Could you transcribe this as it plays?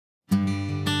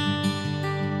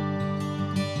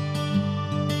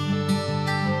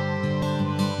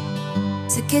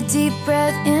Take a deep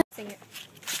breath in. Sing it.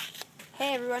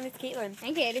 Hey everyone, it's Caitlin.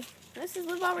 And Katie. This is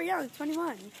Live While We're Young,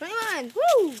 21. 21.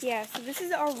 Woo! Yeah, so this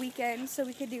is our weekend, so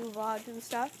we could do vlogs and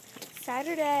stuff.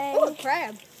 Saturday. Oh,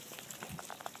 crab.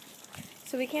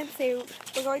 So we can't say,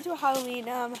 we're going to a Halloween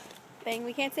thing.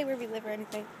 We can't say where we live or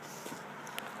anything.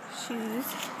 Shoes.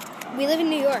 We live in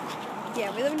New York.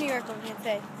 Yeah, we live in New York, but we can't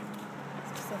say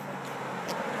specific.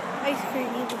 Ice cream.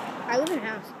 I live in a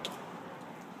house.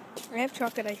 I have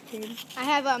chocolate ice cream. I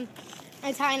have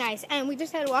Italian ice, and we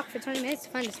just had to walk for 20 minutes to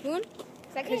find a spoon.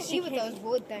 Cause I couldn't eat with those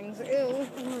wood things. Ew. Oh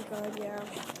my god, yeah.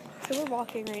 So we're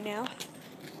walking right now,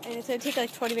 and it's gonna take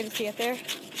like 20 minutes to get there.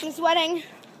 I'm sweating.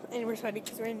 And we're sweating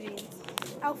because we're in jeans.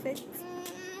 Outfits.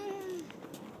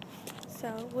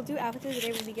 So we'll do outfits of the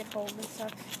day when we get home and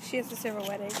stuff. She has to serve a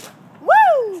wedding.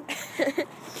 Woo!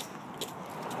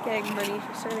 Getting money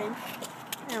for serving.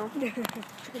 No. Trying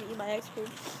to eat my ice cream.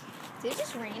 Did it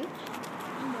just rain?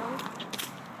 No.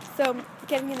 So,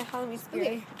 getting in the Halloween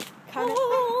spirit.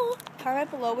 Okay.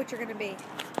 Comment below what you're going to be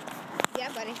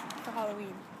Yeah, buddy. for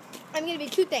Halloween. I'm going to be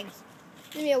two things.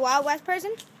 I'm going to be a Wild West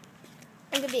person.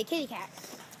 I'm going to be a kitty cat.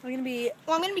 We're going to be...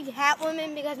 Well, I'm going to be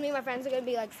Catwoman because me and my friends are going to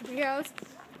be like superheroes.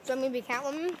 So I'm going to be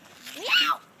Catwoman.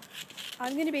 Meow!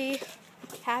 I'm going to be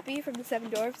Happy from the Seven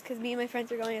Dwarfs because me and my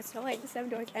friends are going as Snow White, the Seven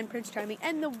Dwarfs, and Prince Charming,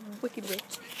 and the Wicked Witch.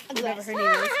 Whatever her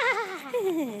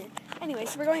name is. Anyway,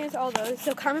 so we're going into all those.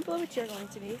 So comment below what you're going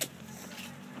to be.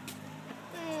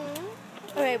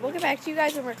 Okay, we'll get back to you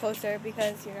guys when we're closer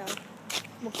because, you know,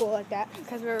 We're cool like that.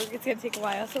 because it's going to take a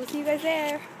while. So we'll see you guys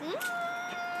there.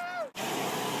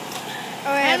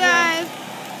 Alright, hey guys.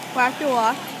 We'll have to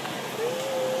walk.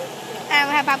 And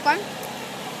we have popcorn.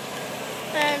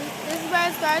 And this is where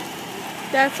it starts.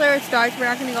 That's where it starts. We're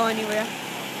not going to go anywhere.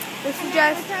 This is We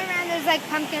just turn around, there's like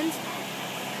pumpkins.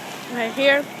 right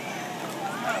here.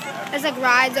 There's like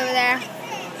rides over there.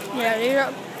 Yeah, these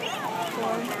are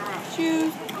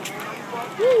shoes.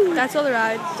 Woo. That's all the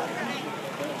rides.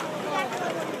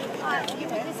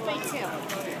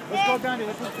 Let's go down here.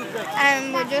 Let's do this.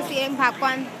 And we're just eating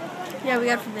popcorn. Yeah, we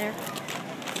got it from there.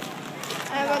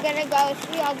 And we're gonna go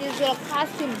see all these little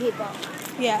costume people.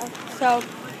 Yeah, so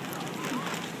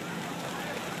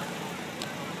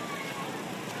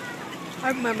I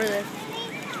remember this.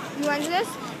 You want this?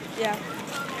 Yeah.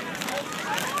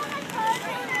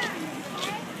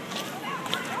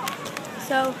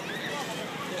 So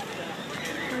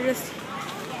we're just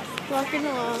walking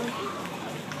along.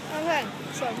 Okay.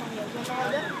 Sure. You want to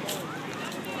hold it?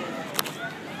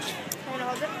 You want to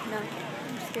hold it? No,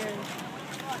 I'm scared.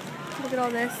 Look at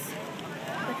all this.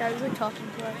 That guy was like talking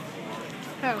to us.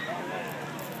 Oh.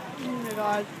 Oh my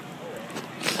god.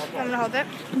 You want me to hold it?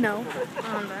 No. I'll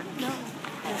hold it. No.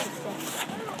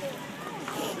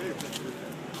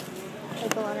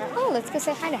 Oh, let's go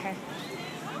say hi to her.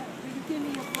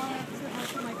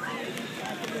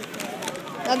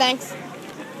 No thanks.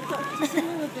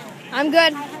 I'm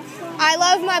good. I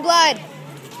love my blood.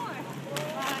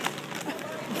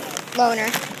 Loner.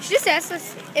 She just asked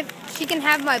us if she can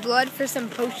have my blood for some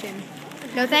potion.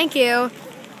 No, thank you.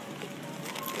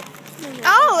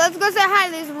 Oh, let's go say hi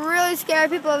to these really scary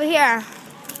people over here.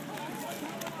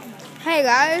 Hey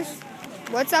guys,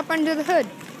 what's up under the hood?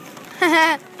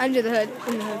 Under the hood.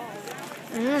 In the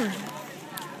hood.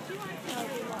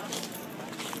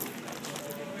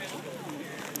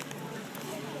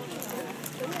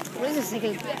 What is this, like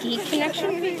a geek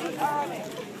connection?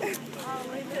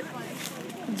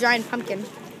 Giant pumpkin.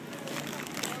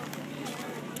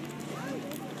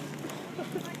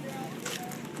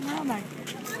 Oh my.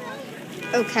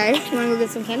 Okay, you want to go get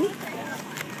some candy?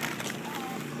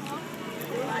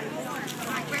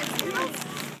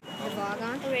 Vlog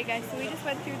on. Okay guys, so we just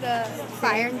went through the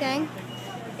Fire thing.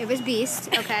 It was beast,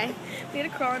 okay. we had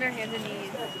to crawl on our hands and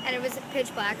knees. And it was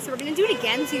pitch black, so we're going to do it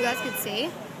again so you guys could see.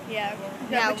 Yeah.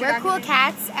 Now, But you're we're not cool gonna-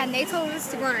 cats, and they told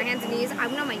us to go on our hands and knees. I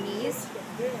went on my knees.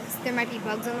 There might be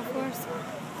bugs on the floors.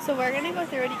 So we're gonna go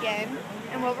through it again,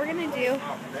 and what we're gonna do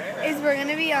is we're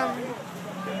gonna be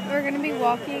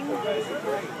walking.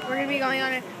 We're gonna be going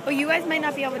on it. Well, you guys might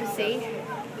not be able to see,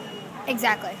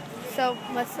 Exactly. so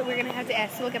we're gonna have to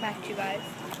ask. So we'll get back to you guys.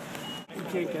 You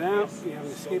can't get out. You have a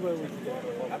skateboard.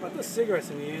 How about the cigarettes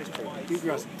in the ashtray? You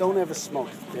girls, don't ever smoke.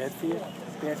 It's bad for you.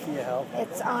 It's bad for your health.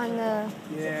 It's on the...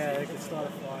 Yeah, it could start a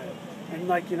fire. And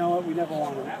like, you know what? We never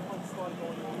want it.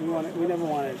 We never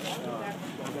want it.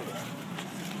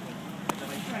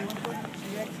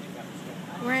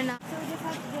 We're in... So we just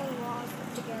have to go along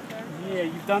together. Yeah,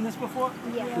 you've done this before?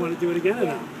 Yeah. You want to do it again or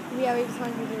no? Yeah, we just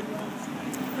wanted to do it again.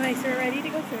 Okay, so we're ready to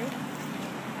go through.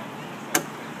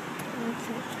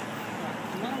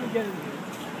 Now we get in here.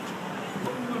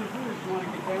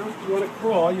 You want to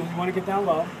crawl. You want to get down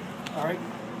low. All right.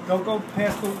 Don't go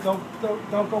past the.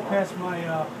 Don't go past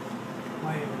my.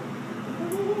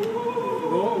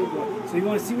 So you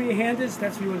want to see where your hand is?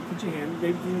 That's where you want to put your hand.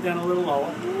 Maybe lean down a little lower,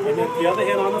 and then the other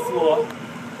hand on the floor.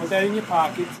 Put that in your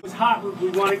pocket. It's hot. We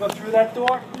want to go through that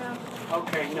door? No.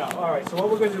 Okay. No. All right. So what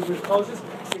we're going to do? We're going to close this.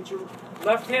 Get your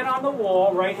left hand on the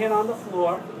wall, right hand on the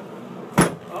floor.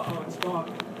 Uh-oh, it's gone.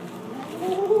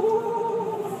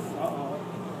 Uh-oh.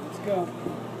 Let's go.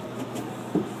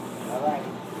 All right.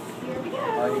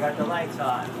 Oh, you got the lights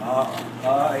on.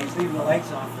 Oh, he's leaving the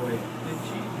lights on for you. Didn't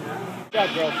she? Good job,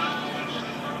 girl.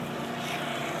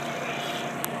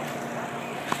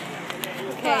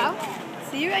 Okay.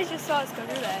 So you guys just saw us go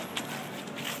through that.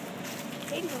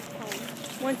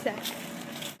 One sec.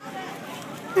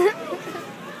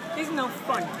 It's no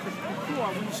fun because before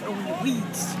we used to go in the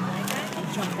weeds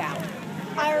and jump out.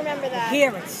 I remember that.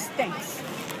 Here it stinks.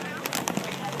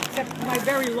 Except my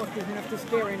very look isn't enough to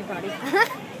scare anybody.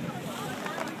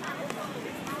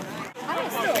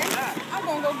 I'm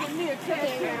gonna go get me a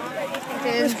ticket.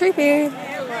 It was creepy.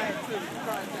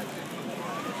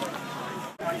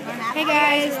 Hey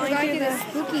guys, we're going to the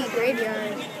spooky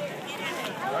graveyard.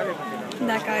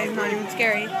 That guy is not even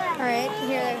scary. Alright,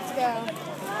 here, let's go.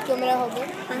 Do you want me to hold it?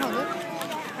 Can I hold it?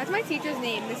 That's my teacher's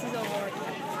name, Mrs. O'Rourke.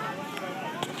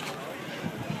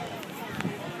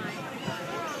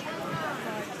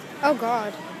 Oh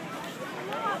god.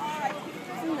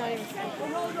 I'm not even scared.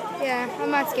 Yeah,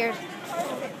 I'm not scared.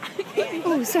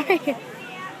 Oh, sorry.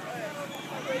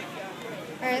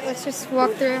 Alright, let's just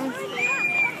walk through.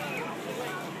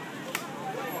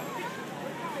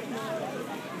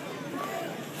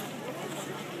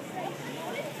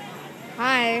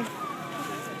 Hi.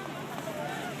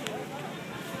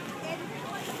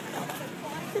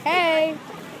 Hey.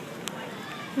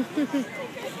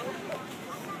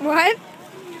 What?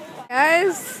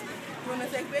 Guys? You wanna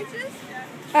take pictures?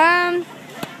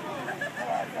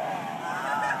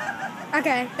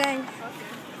 Okay, thanks.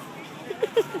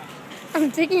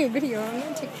 I'm taking a video. I'm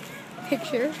gonna take a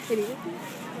picture. Video.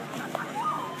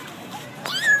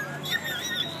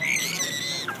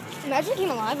 Imagine it came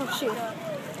alive. Oh shoot.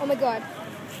 Oh my god.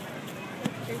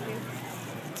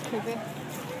 It's creepy.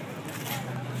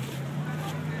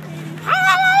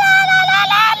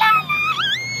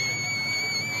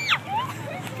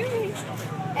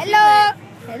 Hello.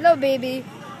 Hello, baby.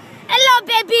 Hello,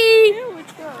 baby. Ew,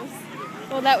 it's gross.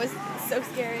 Well, that was so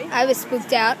scary. I was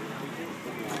spooked out.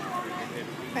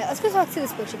 Alright, let's go talk to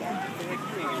this witch again.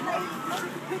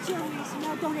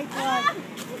 No, donate blood.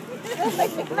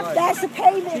 That's the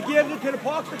payment. She gives it to the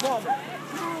parks department.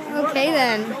 Okay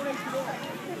then.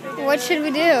 What should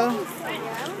we do? Can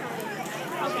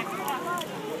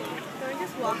we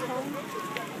just walk home?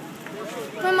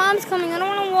 My mom's coming. I don't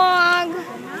want to walk.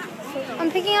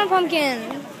 I'm picking out a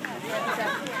pumpkin.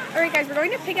 Alright guys, we're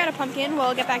going to pick out a pumpkin.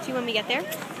 We'll get back to you when we get there.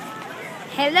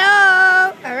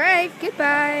 Hello. Alright,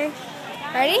 goodbye.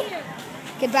 Ready?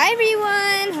 Goodbye,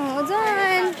 everyone. Hold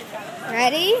on.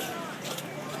 Ready?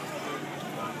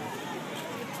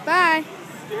 Bye.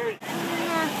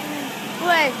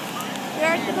 Wait,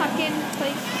 we're at the pumpkin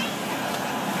place.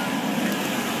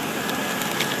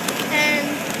 And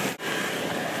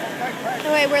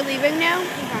Oh wait, we're leaving now?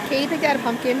 Katie picked out a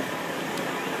pumpkin.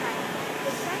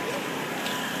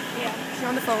 Yeah, she's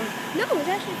on the phone. No, it's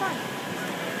actually fun.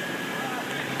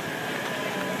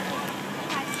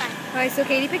 Alright, so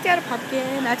Katie picked out a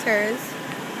pumpkin. That's hers.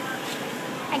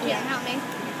 I can't help me.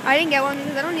 I didn't get one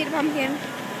because I don't need a pumpkin.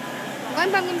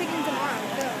 I'm going pumpkin picking tomorrow.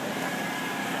 So.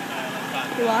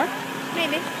 You are?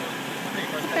 Maybe.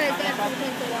 Because that's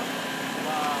pumpkin to walk.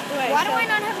 Wait, Why do I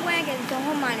not have a wagon to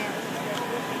hold mine in?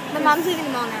 My mom's leaving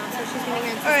the mall now, so she's going to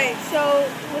get Alright, so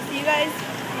we'll see you guys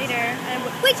later. And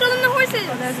Wait, show them the horses!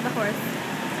 oh, there's the horse.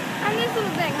 I'm this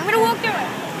little thing. I'm going to walk through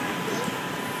it.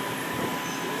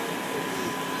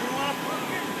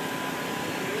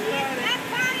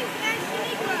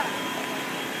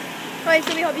 Alright,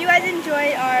 so we hope you guys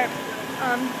enjoy our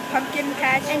pumpkin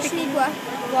patch And picking Shaniqua.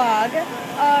 vlog.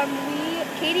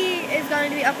 Katie is going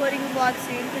to be uploading a vlog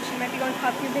soon because she might be going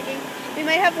pumpkin picking. We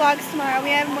might have vlogs tomorrow. We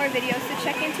have more videos, so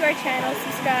check into our channel,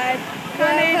 subscribe, We'll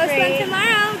comment, post one rate.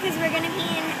 tomorrow because we're going to be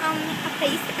in a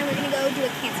place and we're going to go do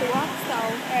a cancer walk. So,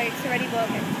 Alright, so ready,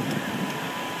 vlogging.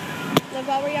 Live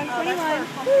while we're young, 21.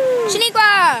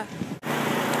 Shaniqua!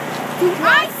 Do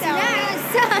I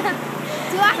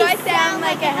Do I sound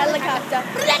like a helicopter?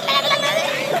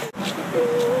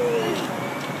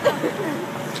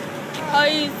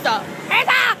 Stop.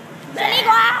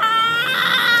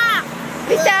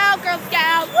 Peace out, Girl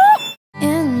Scout. Woo!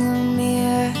 In the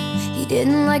mirror, you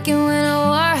Didn't like it when I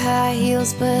wore high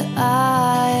heels, but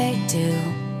I